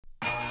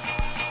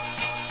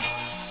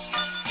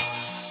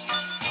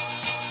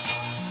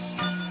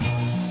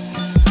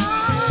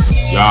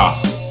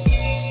Yeah.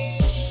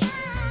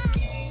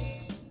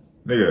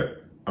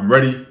 Nigga, I'm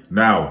ready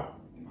now.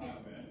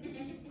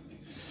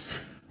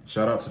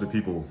 Shout out to the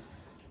people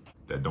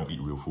that don't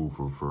eat real food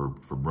for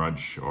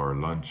brunch or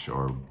lunch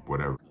or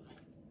whatever.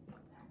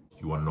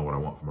 You wanna know what I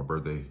want for my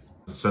birthday?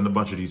 Send a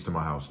bunch of these to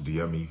my house.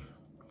 DM me,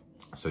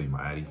 I'll send you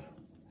my Addy.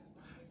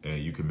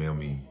 And you can mail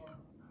me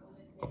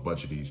a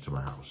bunch of these to my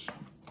house.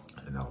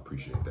 And I'll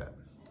appreciate that.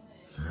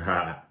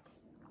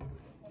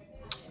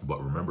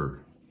 But remember,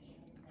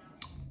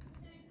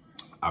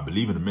 I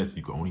believe in the myth,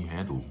 you can only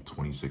handle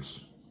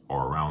 26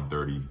 or around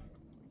 30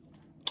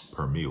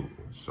 per meal.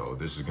 So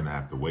this is gonna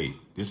have to wait.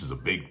 This is a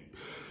big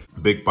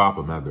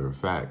papa, matter of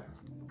fact.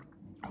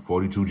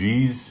 42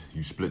 G's,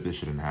 you split this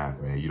shit in half,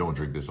 man. You don't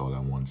drink this all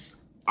at once.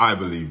 I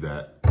believe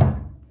that.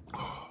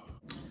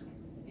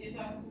 You're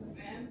talking to the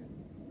fans?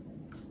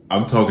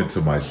 I'm talking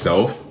to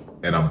myself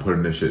and I'm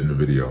putting this shit in the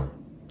video,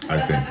 I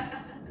think.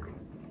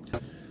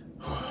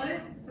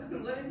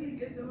 What if you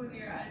get someone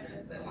your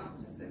address that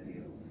wants to send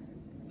you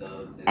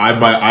those?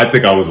 I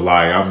think I was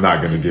lying. I'm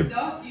not gonna give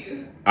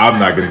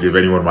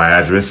anyone my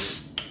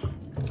address.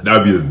 That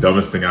would be the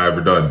dumbest thing I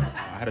ever done.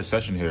 I had a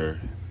session here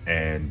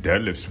and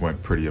deadlifts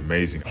went pretty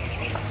amazing.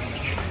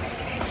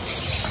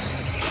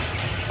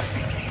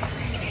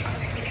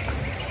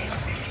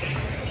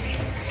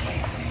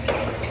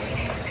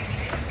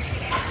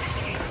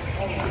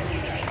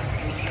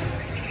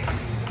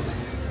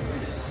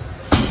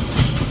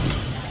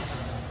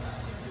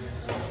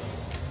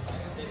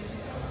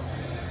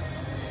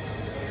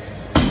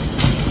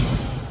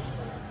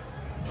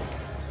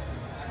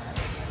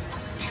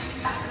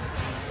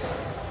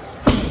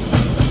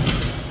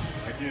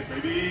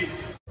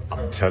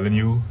 I'm telling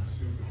you,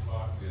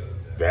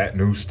 that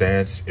new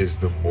stance is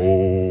the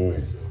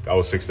move. That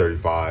was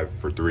 635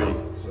 for 3.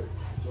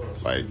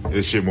 Like,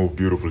 this shit moved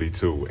beautifully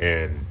too.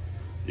 And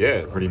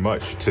yeah, pretty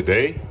much.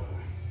 Today,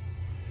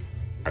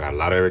 I got a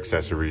lot of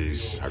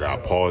accessories. I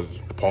got pause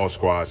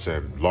squats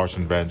and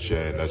Larson bench,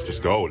 and let's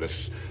just go.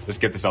 Let's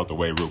get this out the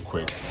way real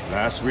quick.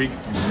 Last week,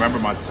 remember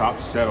my top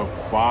set of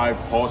 5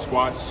 pause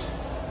squats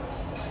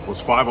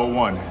was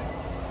 501.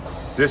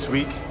 This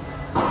week,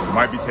 we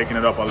might be taking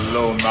it up a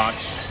little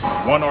notch.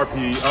 1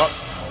 RPE up.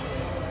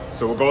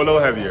 So we'll go a little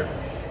heavier.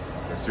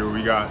 Let's see what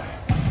we got.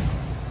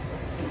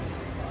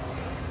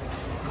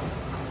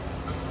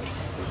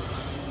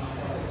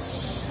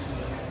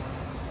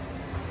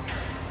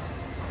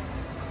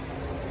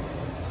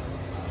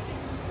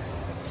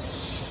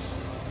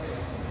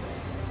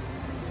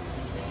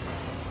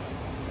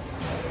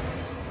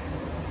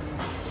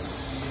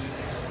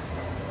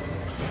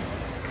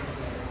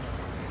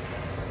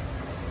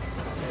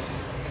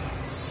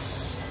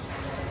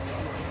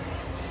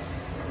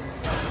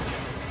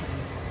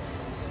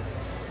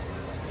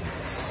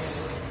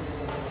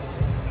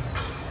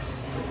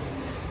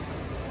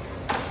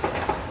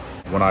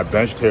 When I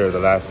benched here the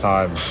last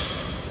time,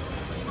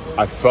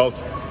 I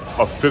felt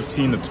a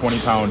 15 to 20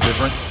 pound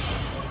difference,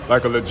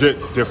 like a legit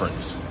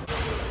difference.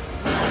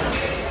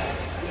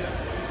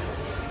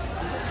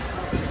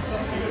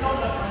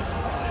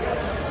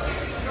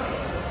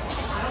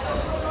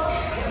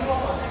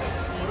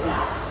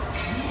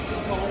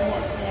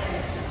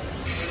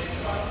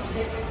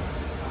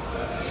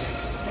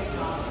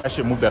 That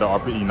shit moved at an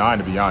RPE 9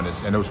 to be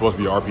honest, and it was supposed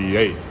to be RPE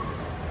 8.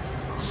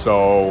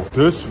 So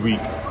this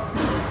week,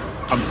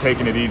 I'm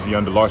taking it easy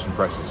under Larson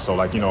presses. So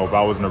like, you know, if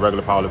I was in a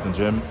regular powerlifting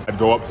gym, I'd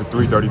go up to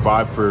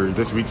 335 for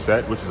this week's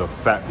set, which is a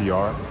fat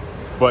PR.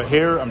 But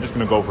here, I'm just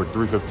gonna go for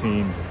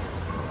 315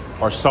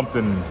 or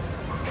something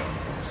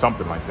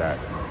like that.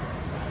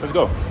 Let's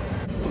go.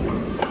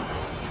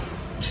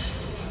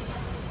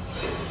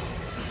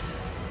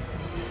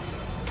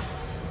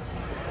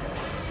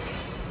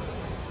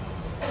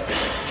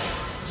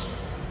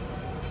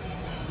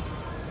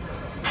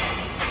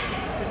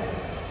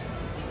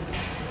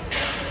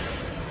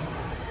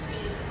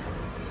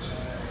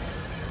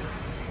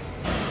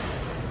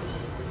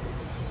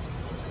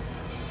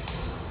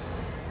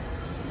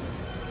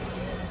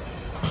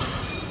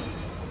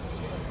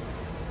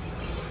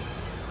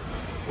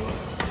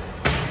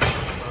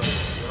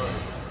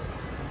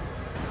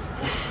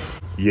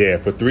 Yeah,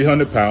 for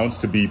 300 pounds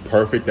to be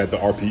perfect at the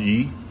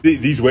RPE,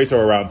 these weights are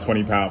around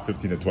 20 pounds,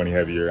 15 to 20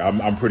 heavier.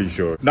 I'm pretty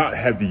sure. Not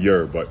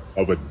heavier, but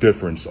of a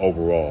difference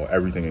overall,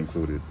 everything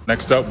included.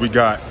 Next up, we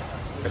got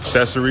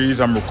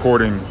accessories. I'm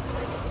recording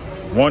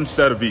 1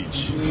 set of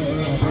each.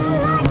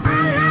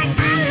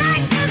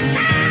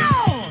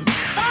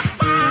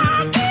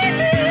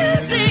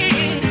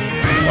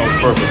 That was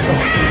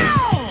perfect.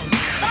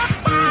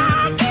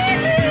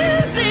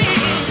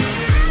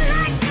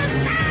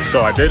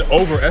 So I did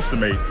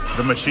overestimate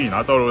the machine.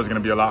 I thought it was gonna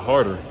be a lot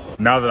harder.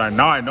 Now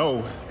I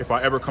know if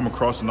I ever come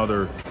across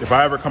another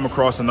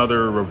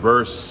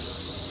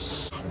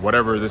reverse,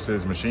 whatever this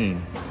is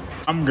machine,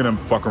 I'm gonna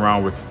fuck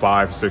around with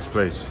 5, 6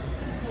 plates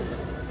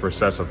for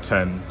sets of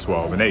 10,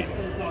 12, and 8.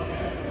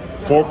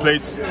 4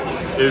 plates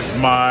is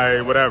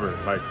my whatever,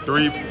 like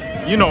 3,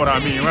 you know what I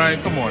mean,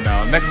 right? Come on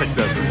now, next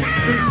accessory.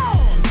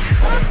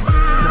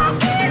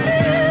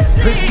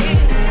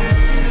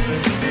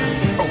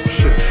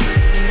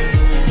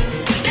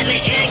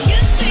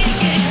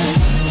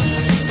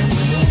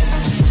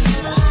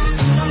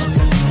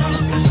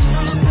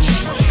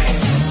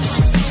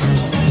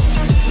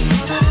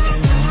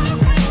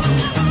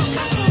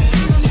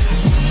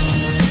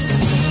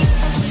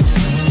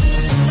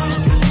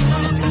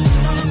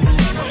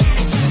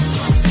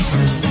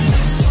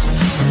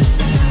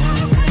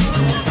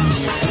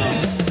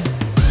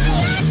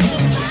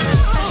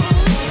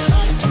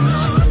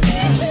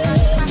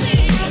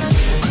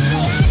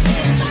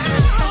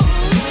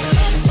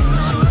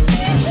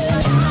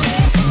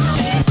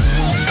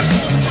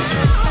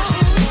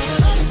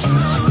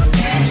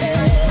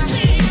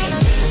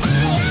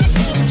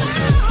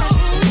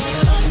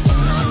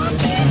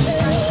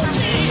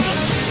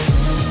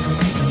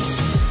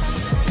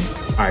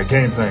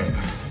 Game plan.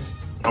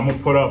 I'm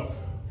gonna put up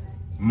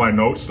my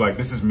notes. Like,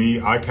 this is me.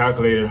 I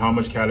calculated how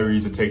much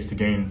calories it takes to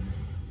gain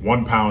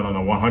 1 pound on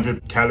a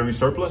 100 calorie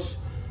surplus,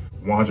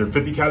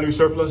 150 calorie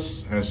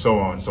surplus, and so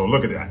on. So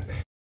look at that.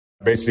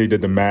 Basically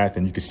did the math,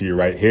 and you can see it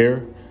right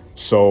here.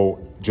 So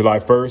July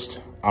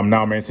 1st, I'm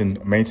now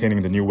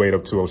maintaining the new weight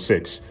of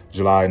 206.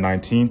 July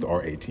 19th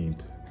or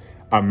 18th,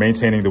 I'm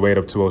maintaining the weight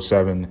of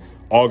 207.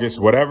 August,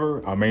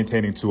 whatever, I'm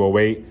maintaining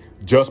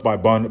 208 just by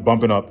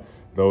bumping up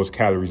those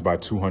calories by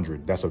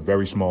 200. That's a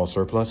very small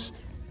surplus.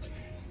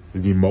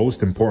 The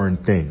most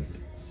important thing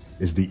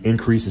is the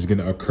increase is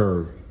gonna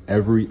occur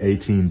every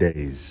 18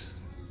 days.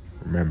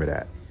 Remember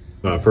that.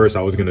 First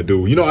I was gonna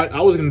do,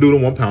 I was gonna do the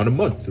 1 pound a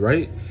month,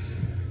 right?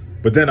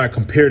 But then I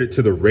compared it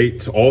to the rate,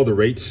 to all the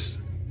rates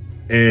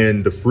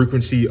and the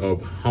frequency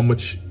of how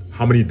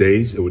many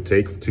days it would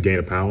take to gain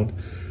a pound.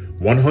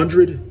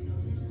 100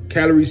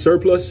 calorie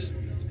surplus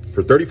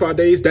for 35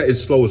 days, that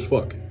is slow as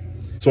fuck.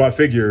 So I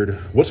figured,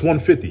 what's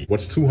 150?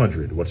 What's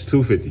 200? What's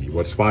 250?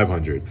 What's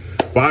 500?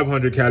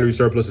 500 calorie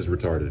surplus is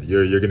retarded.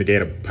 You're gonna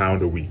gain a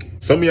pound a week.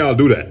 Some of y'all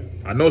do that.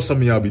 I know some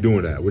of y'all be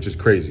doing that, which is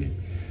crazy.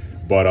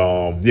 But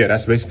yeah,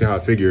 that's basically how I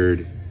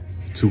figured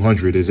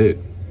 200 is it.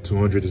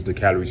 200 is the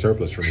calorie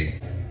surplus for me.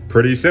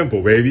 Pretty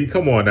simple, baby.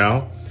 Come on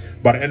now.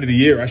 By the end of the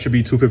year, I should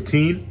be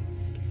 215.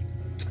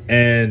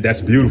 And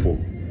that's beautiful.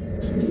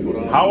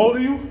 How old are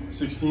you?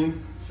 16.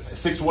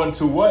 6'1"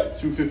 to what?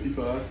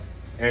 255.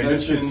 And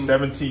this is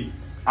 17.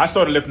 I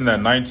started lifting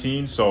at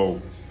 19, so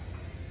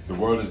the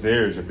world is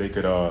theirs. If they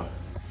could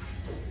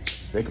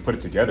put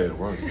it together, the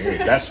world is theirs.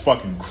 That's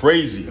fucking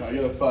crazy. I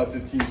got a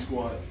 515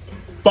 squat.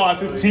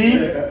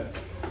 515? Yeah.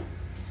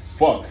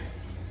 Fuck.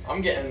 I'm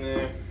getting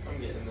there.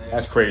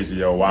 That's crazy,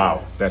 yo.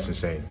 Wow. That's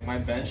insane. My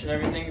bench and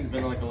everything has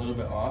been like a little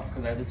bit off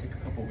because I had to take a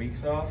couple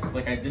weeks off.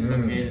 Like I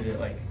dislocated it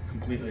like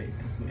completely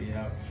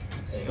out.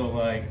 So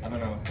like, I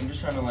don't know. I'm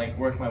just trying to like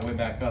work my way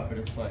back up, but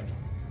it's like,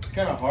 it's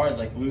kind of hard,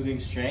 like losing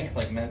strength,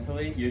 like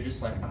mentally. You're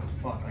just like, oh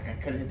fuck, like I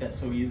could have hit that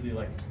so easily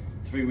like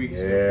 3 weeks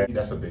ago. Yeah,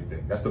 that's a big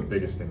thing. That's the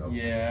biggest thing.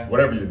 Yeah.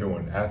 Whatever you're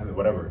doing,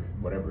 whatever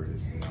it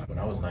is. When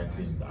I was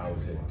 19, I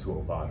was hitting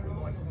 205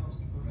 in one.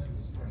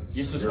 I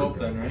guess there's hope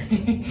then, right?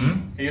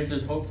 I guess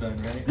there's hope then,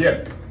 right?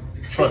 Yeah.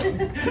 Trust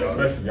me.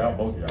 Especially y'all,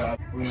 both of y'all.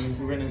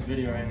 We're in this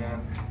video right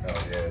now.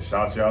 Oh yeah,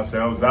 shout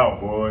yourselves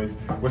out, boys.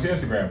 What's your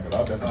Instagram? Because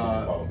I'll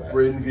definitely follow back.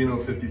 Braden Vino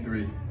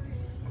 53.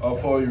 I'll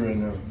follow you right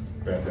now.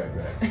 Bet.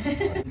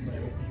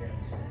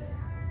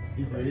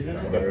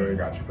 Definitely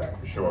got you back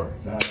for sure.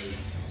 Nice.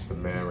 It's the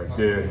man right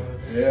there.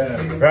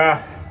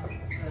 Yeah.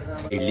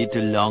 A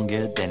little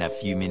longer than a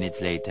few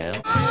minutes later.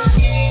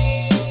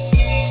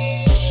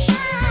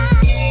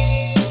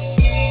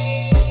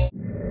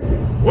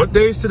 What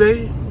day is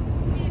today?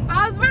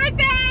 Bob's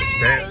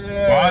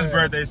birthday! Bob's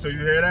birthday, so you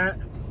hear that?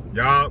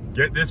 Y'all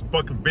get this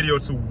fucking video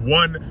to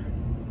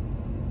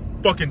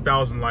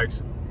 1,000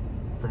 likes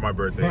for my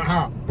birthday.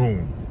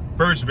 Boom.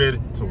 First vid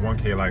to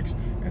 1K likes,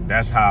 and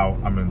that's how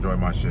I'm enjoying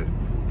my shit.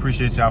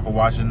 Appreciate y'all for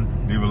watching.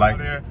 Leave a like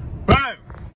there.